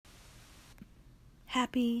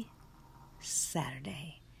Happy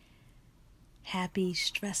Saturday. Happy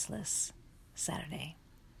stressless Saturday.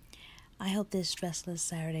 I hope this stressless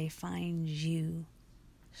Saturday finds you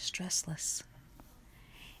stressless.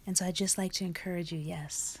 And so I'd just like to encourage you,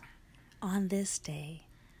 yes, on this day,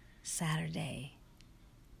 Saturday,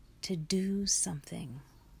 to do something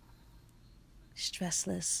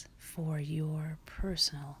stressless for your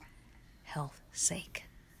personal health's sake.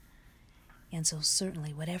 And so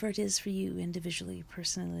certainly, whatever it is for you, individually,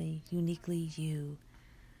 personally, uniquely, you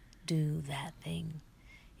do that thing.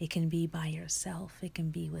 It can be by yourself. It can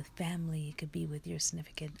be with family. It could be with your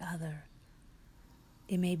significant other.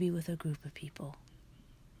 It may be with a group of people.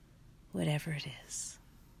 Whatever it is,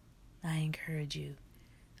 I encourage you.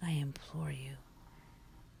 I implore you.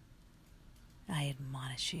 I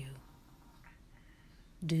admonish you.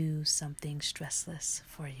 Do something stressless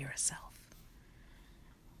for yourself.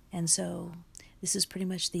 And so this is pretty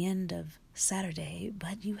much the end of Saturday,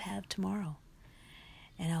 but you have tomorrow.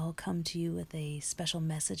 And I'll come to you with a special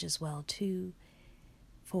message as well, too,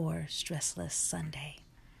 for Stressless Sunday.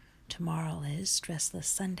 Tomorrow is Stressless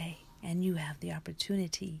Sunday, and you have the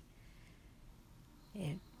opportunity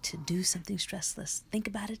to do something stressless. Think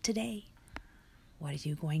about it today. What are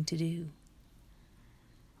you going to do?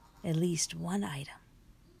 At least one item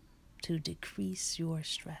to decrease your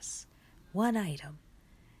stress. One item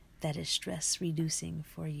that is stress reducing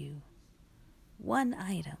for you. One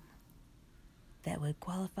item that would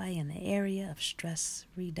qualify in the area of stress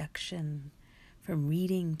reduction, from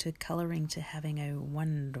reading to coloring to having a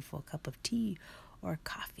wonderful cup of tea or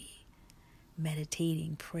coffee,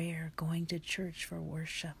 meditating, prayer, going to church for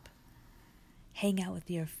worship, hang out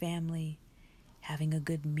with your family, having a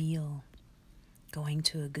good meal, going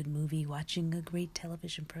to a good movie, watching a great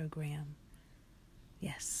television program.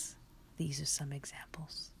 Yes, these are some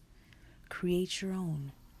examples. Create your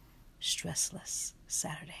own stressless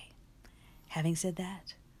Saturday. Having said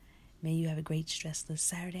that, may you have a great stressless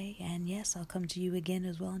Saturday, and yes, I'll come to you again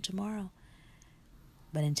as well tomorrow.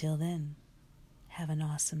 But until then, have an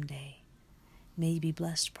awesome day. May you be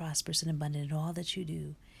blessed, prosperous, and abundant in all that you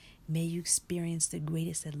do. May you experience the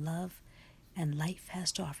greatest that love and life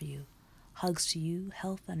has to offer you. Hugs to you,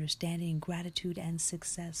 health, understanding, gratitude, and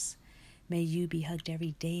success. May you be hugged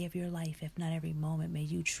every day of your life, if not every moment. May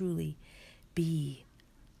you truly be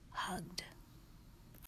hugged.